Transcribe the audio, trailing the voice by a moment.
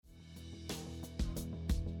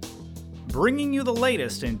Bringing you the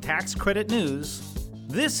latest in tax credit news,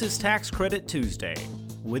 this is Tax Credit Tuesday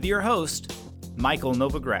with your host, Michael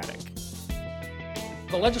Novogradac.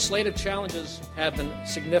 The legislative challenges have been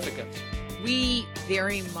significant. We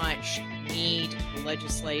very much need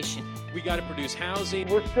legislation. We got to produce housing.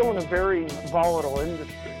 We're still in a very volatile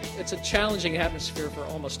industry. It's a challenging atmosphere for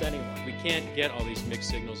almost anyone. We can't get all these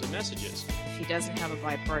mixed signals and messages. If he doesn't have a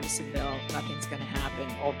bipartisan bill, nothing's going to happen.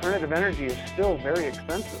 Alternative energy is still very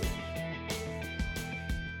expensive.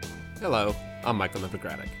 Hello, I'm Michael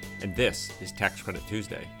Novogradac, and this is Tax Credit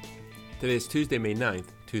Tuesday. Today is Tuesday, May 9th,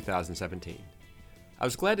 2017. I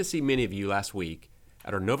was glad to see many of you last week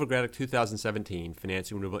at our Novogradac 2017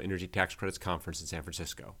 Financing Renewable Energy Tax Credits Conference in San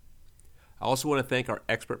Francisco. I also want to thank our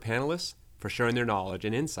expert panelists for sharing their knowledge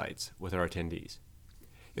and insights with our attendees.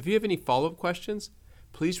 If you have any follow-up questions,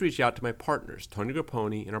 please reach out to my partners, Tony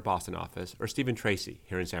Grapponi in our Boston office or Stephen Tracy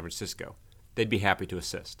here in San Francisco. They'd be happy to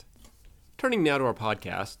assist. Turning now to our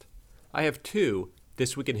podcast, I have two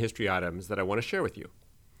This Week in History items that I want to share with you.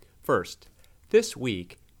 First, this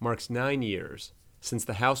week marks 9 years since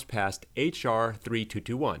the House passed H.R.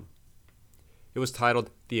 3221. It was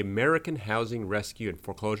titled the American Housing Rescue and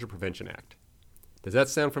Foreclosure Prevention Act. Does that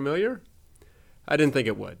sound familiar? I didn't think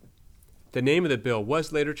it would. The name of the bill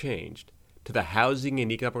was later changed to the Housing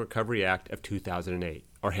and Economic Recovery Act of 2008,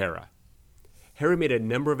 or HERA. HERA made a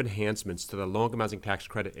number of enhancements to the low-income housing tax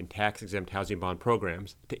credit and tax-exempt housing bond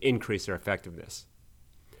programs to increase their effectiveness.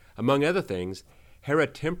 Among other things, HERA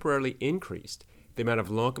temporarily increased the amount of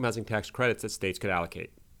low-income housing tax credits that states could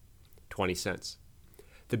allocate, 20 cents.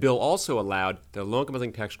 The bill also allowed the low-income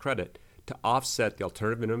housing tax credit to offset the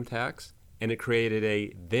alternative minimum tax, and it created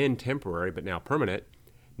a then temporary but now permanent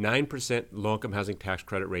 9% low-income housing tax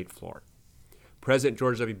credit rate floor. President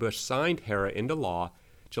George W. Bush signed HERA into law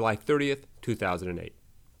July 30th, 2008.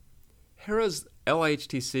 HERA's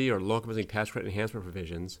LIHTC, or low-income housing tax credit enhancement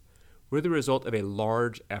provisions, were the result of a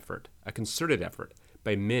large effort, a concerted effort,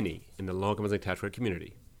 by many in the low-income housing tax credit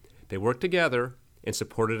community. They worked together and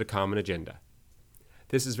supported a common agenda.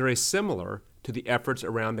 This is very similar to the efforts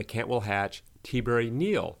around the Cantwell-Hatch,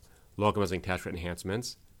 Teaberry-Neal low-income housing tax credit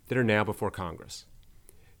enhancements that are now before Congress.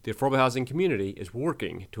 The affordable housing community is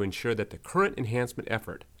working to ensure that the current enhancement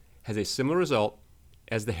effort has a similar result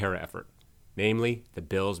as the HERA effort, namely, the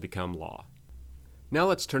bills become law. Now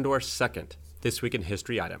let's turn to our second This Week in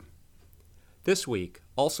History item. This week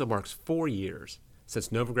also marks 4 years since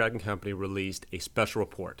Novogradac & Company released a special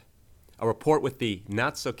report, a report with the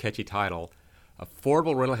not-so-catchy title,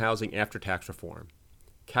 Affordable Rental Housing After Tax Reform,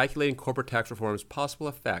 calculating corporate tax reform's possible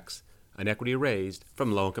effects on equity raised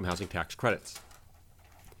from low-income housing tax credits.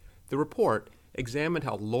 The report examined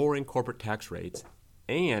how lowering corporate tax rates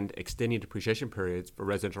and extending depreciation periods for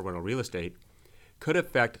residential rental real estate could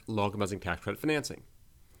affect low-income housing tax credit financing.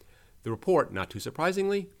 The report, not too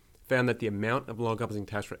surprisingly, found that the amount of low-income housing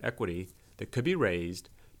tax credit equity that could be raised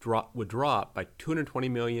would drop by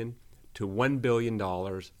 $220 million to $1 billion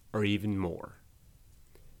or even more.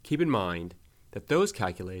 Keep in mind that those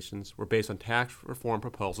calculations were based on tax reform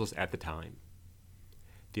proposals at the time.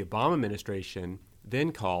 The Obama administration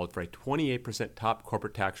then called for a 28% top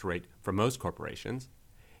corporate tax rate for most corporations,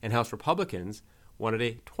 and House Republicans wanted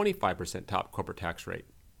a 25% top corporate tax rate.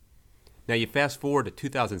 Now you fast forward to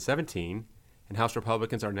 2017, and House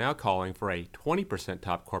Republicans are now calling for a 20%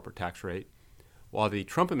 top corporate tax rate, while the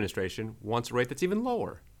Trump administration wants a rate that's even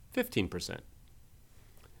lower, 15%.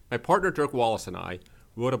 My partner Dirk Wallace and I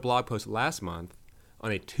wrote a blog post last month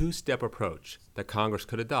on a two-step approach that Congress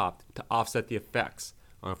could adopt to offset the effects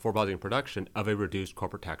on affordable housing production of a reduced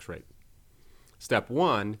corporate tax rate. Step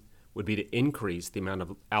 1 would be to increase the amount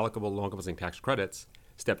of allocable low-income housing tax credits.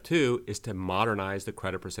 Step 2 is to modernize the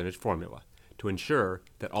credit percentage formula to ensure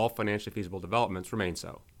that all financially feasible developments remain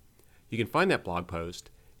so. You can find that blog post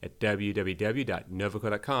at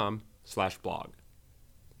www.novoco.com/blog.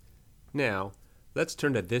 Now, let's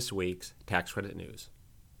turn to this week's tax credit news.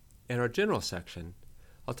 In our general section,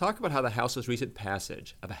 I'll talk about how the House's recent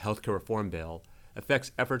passage of a healthcare reform bill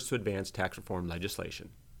affects efforts to advance tax reform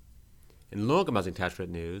legislation. In low-income housing tax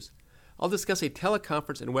credit news, I'll discuss a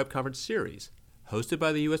teleconference and web conference series hosted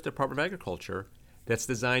by the U.S. Department of Agriculture that's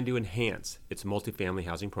designed to enhance its multifamily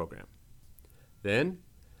housing program. Then,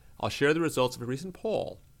 I'll share the results of a recent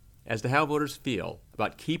poll as to how voters feel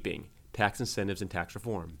about keeping tax incentives in tax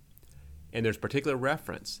reform, and there's particular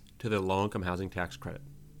reference to the low-income housing tax credit.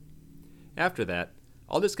 After that,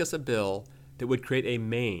 I'll discuss a bill that would create a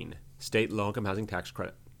Maine state low-income housing tax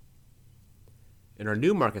credit. In our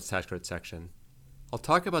new markets tax credit section, I'll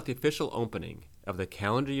talk about the official opening of the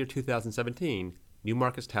calendar year 2017 new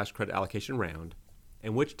markets tax credit allocation round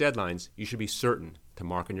and which deadlines you should be certain to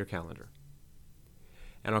mark on your calendar.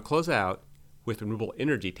 And I'll close out with renewable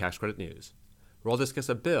energy tax credit news, where I'll discuss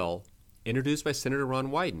a bill introduced by Senator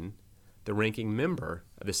Ron Wyden, the ranking member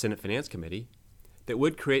of the Senate Finance Committee, that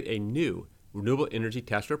would create a new renewable energy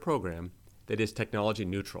tax credit program that is technology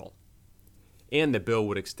neutral. And the bill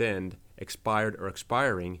would extend expired or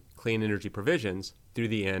expiring clean energy provisions through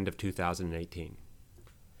the end of 2018.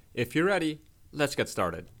 If you're ready, let's get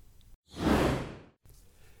started.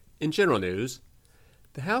 In general news,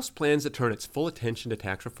 the House plans to turn its full attention to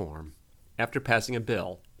tax reform after passing a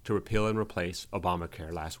bill to repeal and replace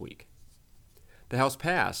Obamacare last week. The House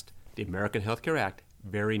passed the American Health Care Act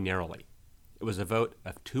very narrowly. It was a vote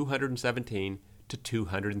of 217 to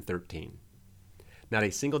 213. Not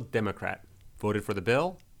a single Democrat voted for the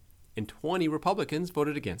bill, and 20 Republicans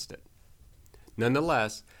voted against it.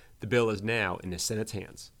 Nonetheless, the bill is now in the Senate's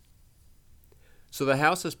hands. So the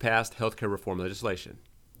House has passed health care reform legislation.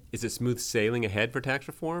 Is it smooth sailing ahead for tax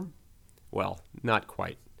reform? Well, not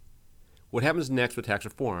quite. What happens next with tax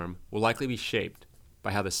reform will likely be shaped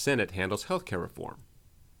by how the Senate handles health care reform.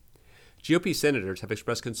 GOP senators have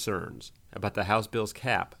expressed concerns about the House bill's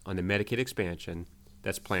cap on the Medicaid expansion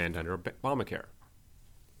that's planned under Obamacare.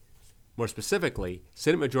 More specifically,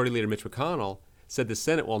 Senate Majority Leader Mitch McConnell said the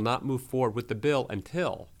Senate will not move forward with the bill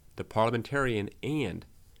until the Parliamentarian and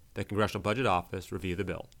the Congressional Budget Office review the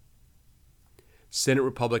bill. Senate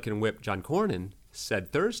Republican Whip John Cornyn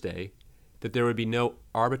said Thursday that there would be no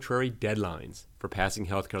arbitrary deadlines for passing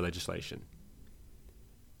health care legislation.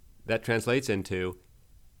 That translates into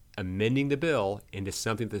amending the bill into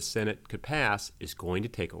something the Senate could pass is going to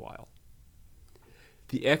take a while.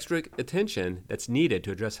 The extra attention that's needed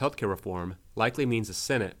to address health care reform likely means the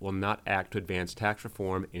Senate will not act to advance tax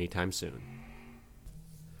reform anytime soon.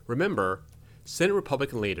 Remember, Senate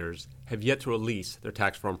Republican leaders have yet to release their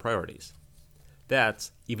tax reform priorities.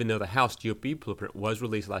 That's even though the House GOP blueprint was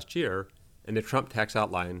released last year and the Trump tax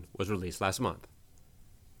outline was released last month.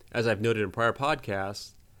 As I've noted in prior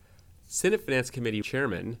podcasts, Senate Finance Committee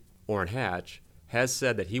Chairman Orrin Hatch has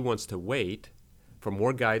said that he wants to wait for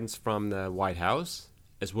more guidance from the White House,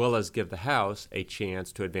 as well as give the House a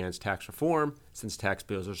chance to advance tax reform since tax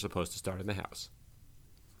bills are supposed to start in the House.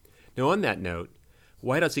 Now, on that note,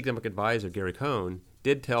 White House Economic Advisor Gary Cohn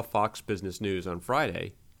did tell Fox Business News on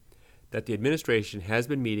Friday that the administration has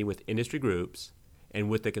been meeting with industry groups and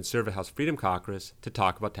with the Conservative House Freedom Caucus to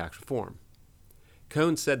talk about tax reform.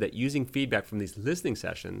 Cohn said that using feedback from these listening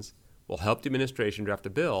sessions will help the administration draft a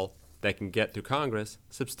bill that can get through Congress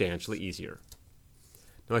substantially easier.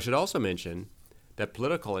 Now, I should also mention that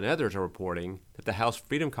Politico and others are reporting that the House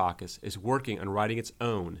Freedom Caucus is working on writing its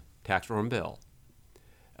own tax reform bill,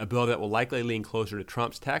 a bill that will likely lean closer to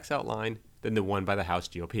Trump's tax outline than the one by the House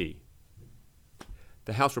GOP.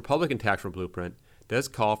 The House Republican tax reform blueprint does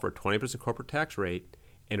call for a 20% corporate tax rate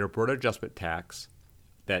and a border adjustment tax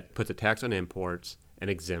that puts a tax on imports and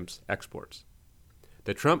exempts exports.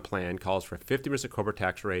 The Trump plan calls for a 50% corporate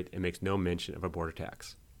tax rate and makes no mention of a border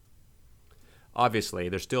tax. Obviously,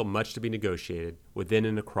 there's still much to be negotiated within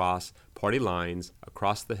and across party lines,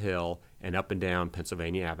 across the Hill, and up and down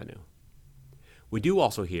Pennsylvania Avenue. We do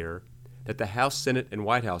also hear that the House, Senate, and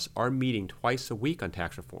White House are meeting twice a week on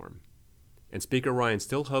tax reform, and Speaker Ryan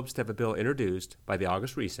still hopes to have a bill introduced by the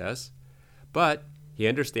August recess, but he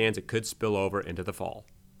understands it could spill over into the fall.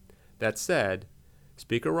 That said,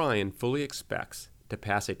 Speaker Ryan fully expects to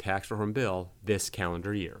pass a tax reform bill this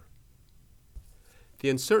calendar year. The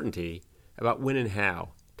uncertainty about when and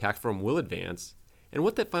how tax reform will advance and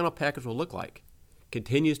what that final package will look like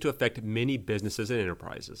continues to affect many businesses and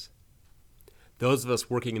enterprises. Those of us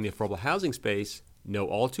working in the affordable housing space know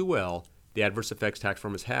all too well the adverse effects tax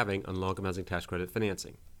reform is having on low-income housing tax credit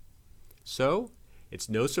financing. So, it's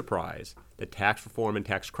no surprise that tax reform and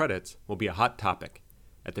tax credits will be a hot topic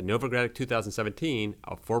at the Novogradac 2017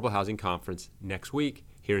 Affordable Housing Conference next week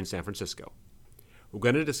here in San Francisco. We're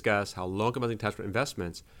going to discuss how low-income housing tax credit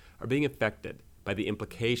investments are being affected by the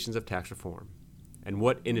implications of tax reform and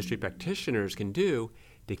what industry practitioners can do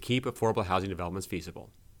to keep affordable housing developments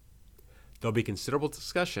feasible. There'll be considerable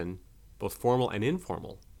discussion, both formal and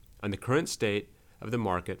informal, on the current state of the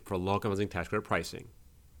market for low-income housing tax credit pricing,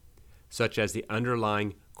 such as the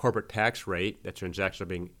underlying corporate tax rate that transactions are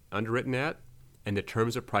being underwritten at and the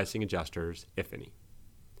terms of pricing adjusters, if any.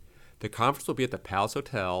 The conference will be at the Palace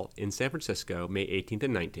Hotel in San Francisco, May 18th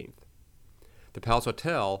and 19th. The Palace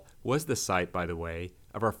Hotel was the site, by the way,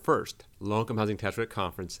 of our first low-income housing tax credit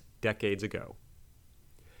conference decades ago.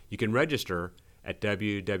 You can register at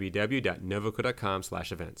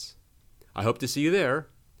www.novoco.com/events. I hope to see you there.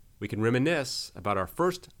 We can reminisce about our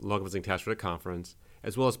first low-income housing tax credit conference,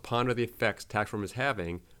 as well as ponder the effects tax reform is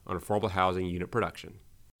having on affordable housing unit production.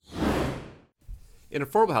 In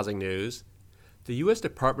affordable housing news, the U.S.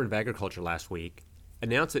 Department of Agriculture last week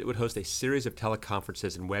announced that it would host a series of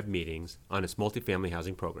teleconferences and web meetings on its multifamily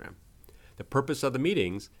housing program. The purpose of the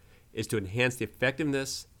meetings is to enhance the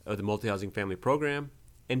effectiveness of the multi-housing family program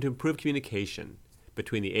and to improve communication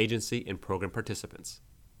between the agency and program participants.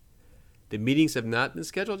 The meetings have not been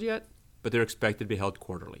scheduled yet, but they're expected to be held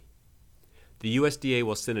quarterly. The USDA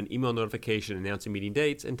will send an email notification announcing meeting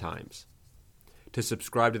dates and times. To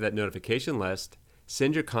subscribe to that notification list,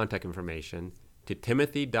 send your contact information to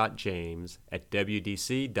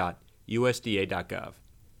timothy.james@wdc.usda.gov.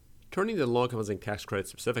 Turning to the low-income housing tax credit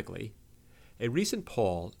specifically, a recent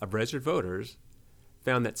poll of registered voters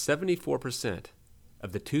found that 74%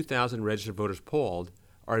 of the 2,000 registered voters polled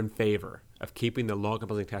are in favor of keeping the low-income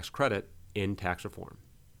housing tax credit in tax reform.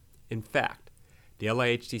 In fact, the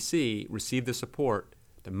LIHTC received the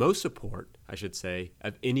most support,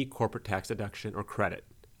 of any corporate tax deduction or credit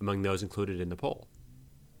among those included in the poll.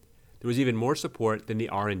 There was even more support than the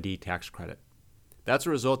R&D tax credit. That's a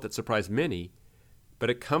result that surprised many, but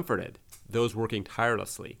it comforted those working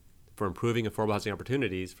tirelessly for improving affordable housing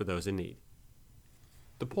opportunities for those in need.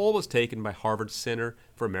 The poll was taken by Harvard Center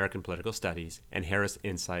for American Political Studies and Harris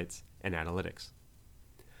Insights and Analytics.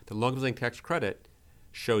 The low-income housing tax credit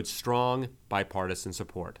showed strong bipartisan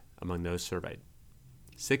support among those surveyed.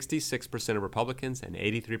 66% of Republicans and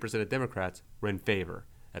 83% of Democrats were in favor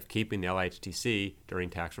of keeping the LIHTC during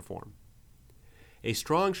tax reform. A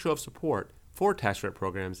strong show of support for tax credit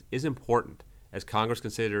programs is important as Congress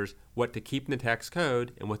considers what to keep in the tax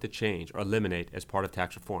code and what to change or eliminate as part of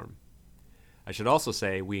tax reform. I should also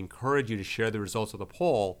say we encourage you to share the results of the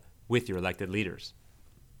poll with your elected leaders.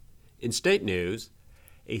 In state news,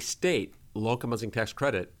 a state low-income housing tax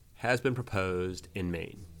credit has been proposed in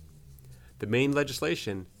Maine. The Maine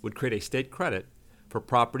legislation would create a state credit for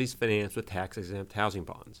properties financed with tax-exempt housing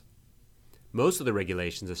bonds. Most of the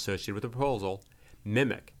regulations associated with the proposal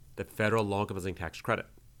mimic the federal low-income housing tax credit.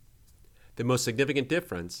 The most significant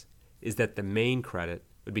difference is that the Maine credit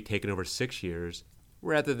would be taken over 6 years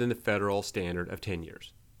rather than the federal standard of 10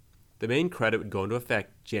 years. The Maine credit would go into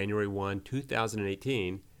effect January 1,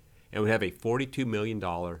 2018, and would have a $42 million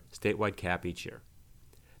statewide cap each year.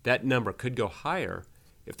 That number could go higher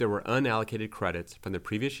if there were unallocated credits from the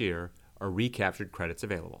previous year or recaptured credits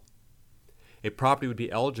available. A property would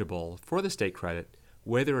be eligible for the state credit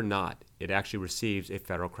whether or not it actually receives a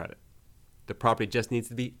federal credit. The property just needs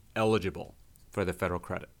to be eligible for the federal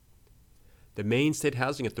credit. The Maine State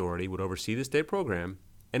Housing Authority would oversee the state program,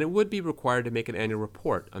 and it would be required to make an annual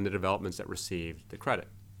report on the developments that received the credit.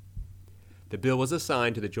 The bill was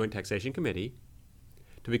assigned to the Joint Taxation Committee.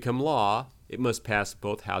 To become law, it must pass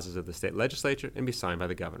both houses of the state legislature and be signed by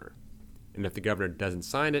the governor. And if the governor doesn't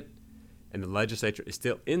sign it, and the legislature is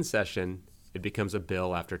still in session, it becomes a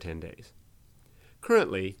bill after 10 days.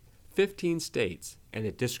 Currently, 15 states and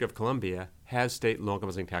the District of Columbia have state low-income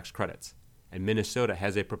housing tax credits, and Minnesota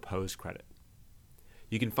has a proposed credit.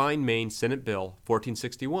 You can find Maine Senate Bill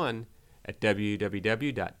 1461 at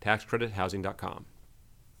www.taxcredithousing.com.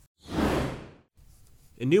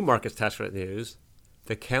 In new markets tax credit news,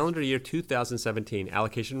 the calendar year 2017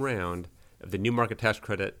 allocation round of the new market tax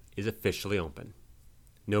credit is officially open.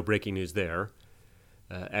 No breaking news there.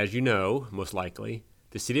 As you know, most likely,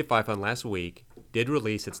 the CDFI Fund last week did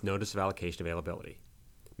release its Notice of Allocation Availability,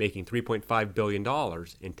 making $3.5 billion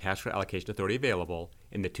in tax credit allocation authority available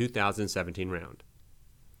in the 2017 round.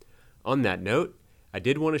 On that note, I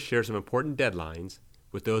did want to share some important deadlines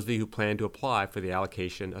with those of you who plan to apply for the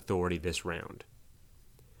allocation authority this round.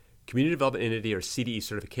 Community Development Entity or CDE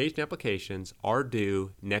certification applications are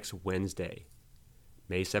due next Wednesday,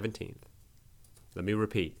 May 17th. Let me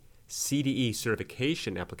repeat. CDE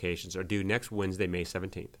certification applications are due next Wednesday, May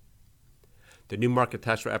 17th. The new market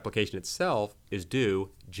tax credit application itself is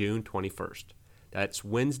due June 21st. That's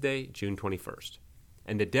Wednesday, June 21st.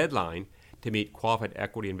 And the deadline to meet qualified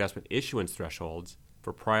equity investment issuance thresholds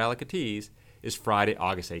for prior allocatees is Friday,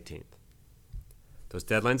 August 18th. Those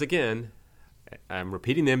deadlines again, I'm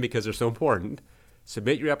repeating them because they're so important.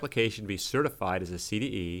 Submit your application to be certified as a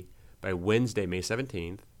CDE by Wednesday, May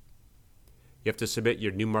 17th. You have to submit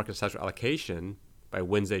your new market tax allocation by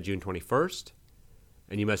Wednesday, June 21st,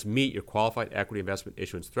 and you must meet your qualified equity investment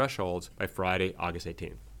issuance thresholds by Friday, August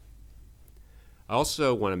 18th. I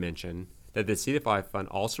also want to mention that the CDFI Fund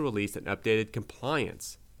also released an updated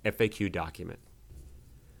compliance FAQ document.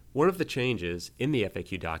 One of the changes in the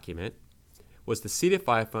FAQ document was the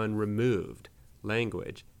CDFI Fund removed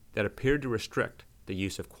language that appeared to restrict the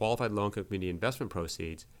use of qualified low-income community investment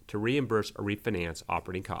proceeds to reimburse or refinance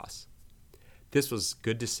operating costs. This was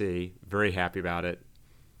good to see, very happy about it.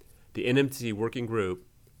 The NMTC working group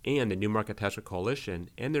and the New Market Tax Credit Coalition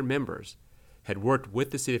and their members had worked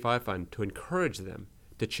with the CDFI Fund to encourage them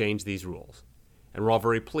to change these rules, and we're all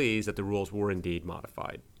very pleased that the rules were indeed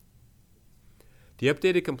modified. The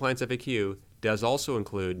updated compliance FAQ does also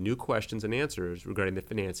include new questions and answers regarding the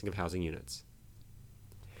financing of housing units.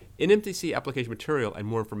 NMTC application material and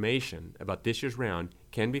more information about this year's round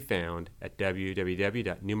can be found at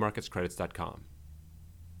www.newmarketscredits.com.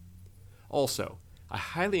 Also, I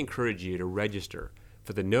highly encourage you to register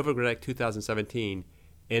for the Novogradac 2017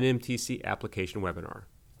 NMTC application webinar.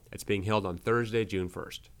 It's being held on Thursday, June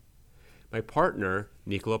 1st. My partner,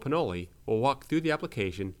 Niccolo Pinoli, will walk through the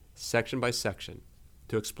application section by section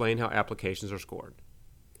to explain how applications are scored.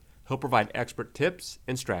 He'll provide expert tips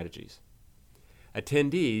and strategies.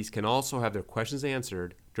 Attendees can also have their questions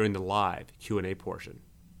answered during the live Q&A portion.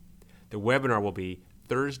 The webinar will be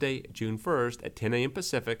Thursday, June 1st at 10 a.m.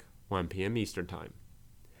 Pacific, 1 p.m. Eastern Time.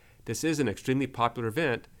 This is an extremely popular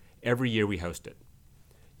event. Every year we host it.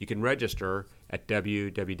 You can register at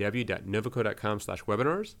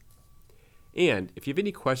www.novoco.com/webinars. And if you have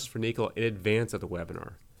any questions for Niccolo in advance of the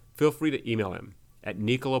webinar, feel free to email him at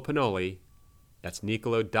Niccolo Pinoli, that's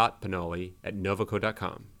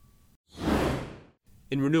niccolo.pinoli@novoco.com.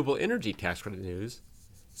 In renewable energy tax credit news,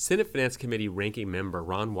 Senate Finance Committee ranking member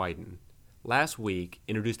Ron Wyden last week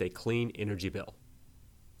introduced a clean energy bill.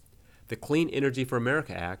 The Clean Energy for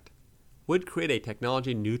America Act would create a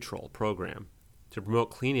technology-neutral program to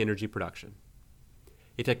promote clean energy production.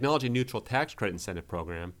 A technology-neutral tax credit incentive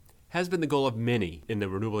program has been the goal of many in the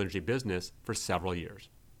renewable energy business for several years.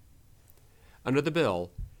 Under the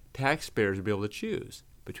bill, taxpayers will be able to choose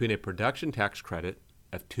between a production tax credit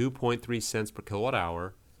of 2.3 cents per kilowatt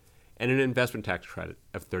hour and an investment tax credit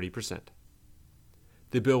of 30%.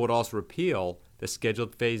 The bill would also repeal the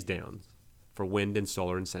scheduled phase downs for wind and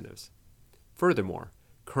solar incentives. Furthermore,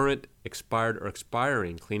 current expired or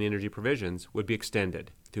expiring clean energy provisions would be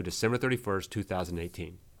extended through December 31st,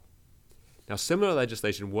 2018. Now, similar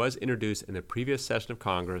legislation was introduced in the previous session of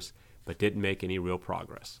Congress but didn't make any real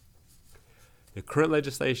progress. The current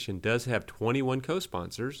legislation does have 21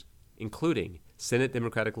 co-sponsors, including Senate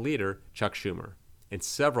Democratic leader Chuck Schumer and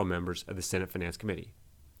several members of the Senate Finance Committee.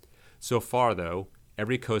 So far, though,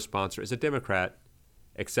 every co-sponsor is a Democrat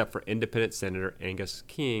except for Independent Senator Angus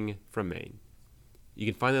King from Maine. You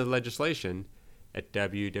can find the legislation at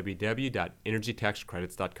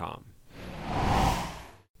www.energytaxcredits.com.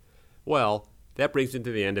 Well, that brings me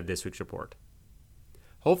to the end of this week's report.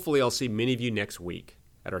 Hopefully I'll see many of you next week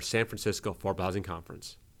at our San Francisco Affordable Housing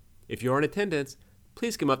Conference. If you're in attendance,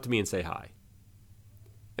 please come up to me and say hi.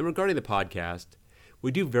 And regarding the podcast,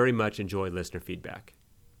 we do very much enjoy listener feedback.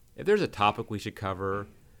 If there's a topic we should cover,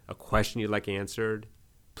 a question you'd like answered,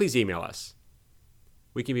 please email us.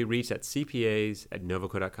 We can be reached at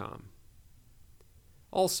cpas@novoco.com.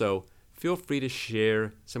 Also, feel free to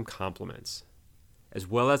share some compliments, as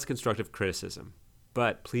well as constructive criticism,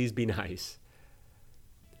 but please be nice.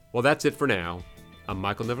 Well, that's it for now. I'm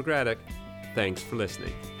Michael Novogradac. Thanks for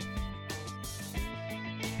listening.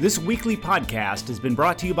 This weekly podcast has been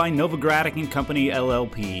brought to you by Novogradac & Company,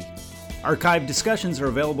 LLP. Archived discussions are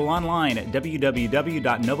available online at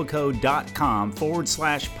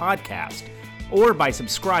www.novoco.com/podcast or by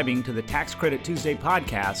subscribing to the Tax Credit Tuesday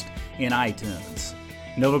podcast in iTunes.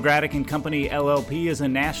 Novogradac & Company, LLP is a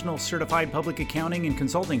national certified public accounting and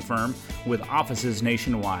consulting firm with offices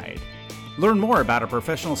nationwide. Learn more about our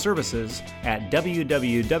professional services at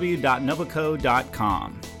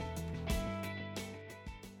www.novoco.com.